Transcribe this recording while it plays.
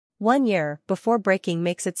1 year before breaking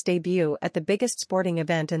makes its debut at the biggest sporting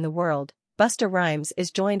event in the world, Busta Rhymes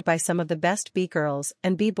is joined by some of the best B-girls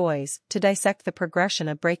and B-boys to dissect the progression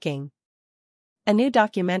of breaking. A new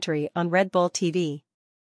documentary on Red Bull TV.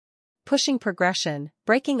 Pushing Progression,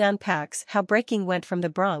 Breaking unpacks how breaking went from the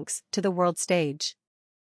Bronx to the world stage.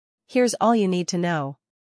 Here's all you need to know.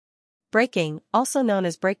 Breaking, also known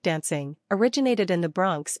as breakdancing, originated in the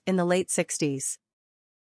Bronx in the late 60s.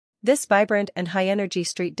 This vibrant and high-energy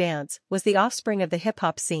street dance was the offspring of the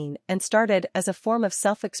hip-hop scene and started as a form of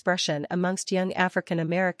self-expression amongst young African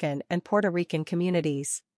American and Puerto Rican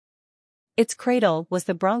communities. Its cradle was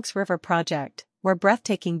the Bronx River Project, where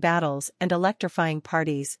breathtaking battles and electrifying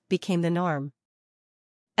parties became the norm.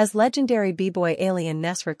 As legendary b-boy Alien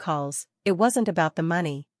Ness recalls, it wasn't about the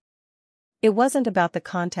money. It wasn't about the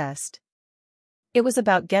contest. It was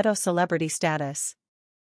about ghetto celebrity status.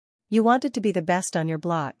 You wanted to be the best on your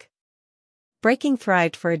block. Breaking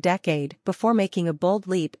thrived for a decade before making a bold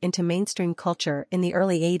leap into mainstream culture in the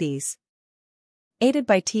early 80s. Aided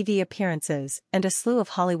by TV appearances and a slew of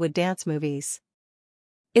Hollywood dance movies.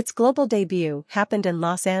 Its global debut happened in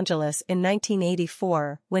Los Angeles in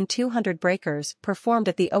 1984 when 200 breakers performed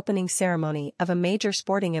at the opening ceremony of a major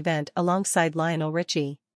sporting event alongside Lionel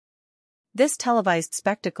Richie. This televised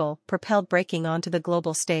spectacle propelled breaking onto the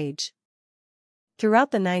global stage.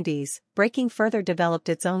 Throughout the 90s, breaking further developed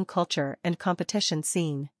its own culture and competition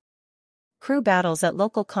scene. Crew battles at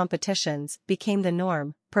local competitions became the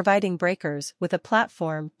norm, providing breakers with a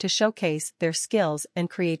platform to showcase their skills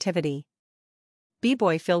and creativity.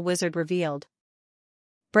 B-boy Phil Wizard revealed,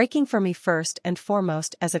 "Breaking for me first and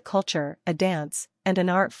foremost as a culture, a dance, and an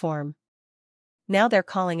art form. Now they're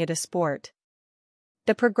calling it a sport."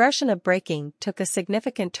 The progression of breaking took a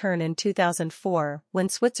significant turn in 2004 when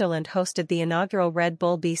Switzerland hosted the inaugural Red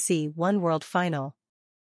Bull BC One World Final.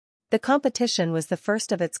 The competition was the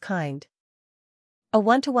first of its kind. A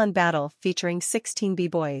 1-to-1 battle featuring 16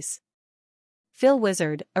 b-boys. Phil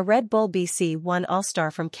Wizard, a Red Bull BC One All-Star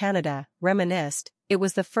from Canada, reminisced, "It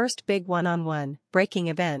was the first big one-on-one breaking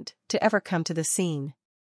event to ever come to the scene."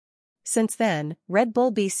 Since then, Red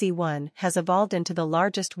Bull BC One has evolved into the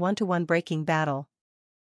largest 1-to-1 breaking battle.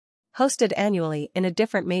 Hosted annually in a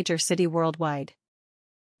different major city worldwide.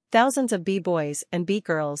 Thousands of b-boys and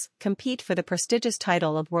b-girls compete for the prestigious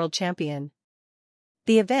title of world champion.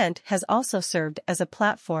 The event has also served as a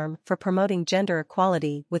platform for promoting gender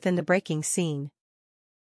equality within the breaking scene.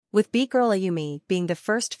 With b-girl Ayumi being the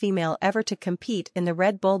first female ever to compete in the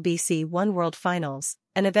Red Bull BC One World Finals,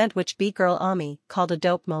 an event which b-girl Ami called a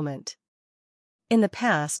dope moment. In the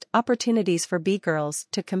past, opportunities for b-girls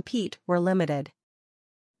to compete were limited.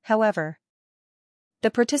 However, the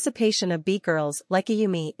participation of b-girls like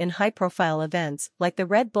Ayumi in high-profile events like the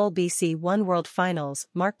Red Bull BC One World Finals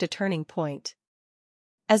marked a turning point.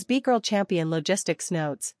 As b-girl champion Logistics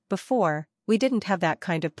notes, "Before, we didn't have that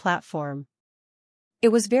kind of platform. It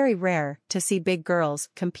was very rare to see big girls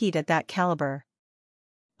compete at that caliber."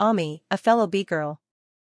 Ami, a fellow b-girl,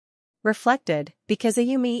 reflected, "Because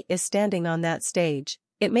Ayumi is standing on that stage,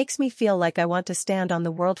 it makes me feel like I want to stand on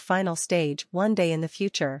the world final stage one day in the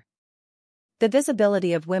future." The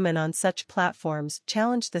visibility of women on such platforms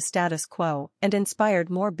challenged the status quo and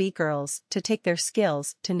inspired more b-girls to take their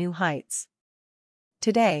skills to new heights.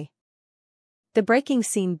 Today, the breaking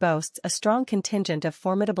scene boasts a strong contingent of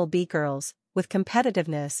formidable b-girls, with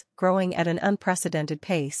competitiveness growing at an unprecedented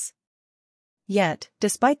pace. Yet,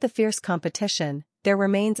 despite the fierce competition, there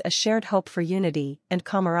remains a shared hope for unity and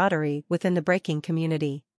camaraderie within the breaking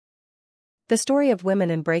community. The story of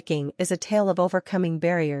women in breaking is a tale of overcoming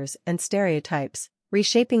barriers and stereotypes,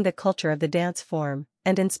 reshaping the culture of the dance form,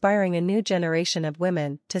 and inspiring a new generation of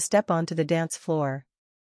women to step onto the dance floor.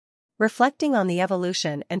 Reflecting on the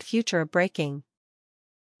evolution and future of breaking,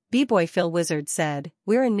 b-boy Phil Wizard said,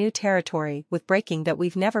 "We're in new territory with breaking that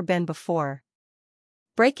we've never been before.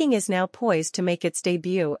 Breaking is now poised to make its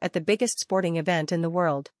debut at the biggest sporting event in the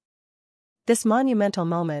world. This monumental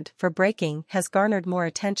moment for breaking has garnered more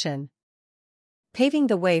attention, paving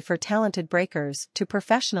the way for talented breakers to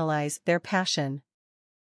professionalize their passion."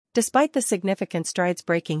 Despite the significant strides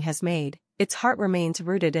breaking has made, its heart remains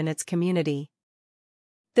rooted in its community.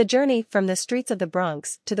 The journey from the streets of the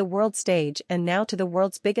Bronx to the world stage and now to the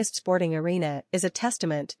world's biggest sporting arena is a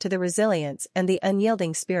testament to the resilience and the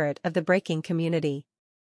unyielding spirit of the breaking community.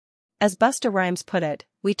 As Busta Rhymes put it,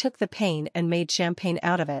 "We took the pain and made champagne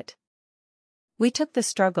out of it. We took the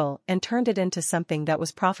struggle and turned it into something that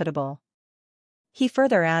was profitable." He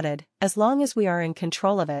further added, "As long as we are in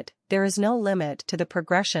control of it, there is no limit to the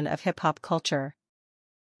progression of hip-hop culture."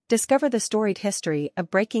 Discover the storied history of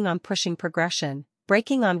breaking on Pushing Progression,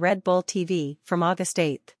 breaking on Red Bull TV from August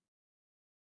 8.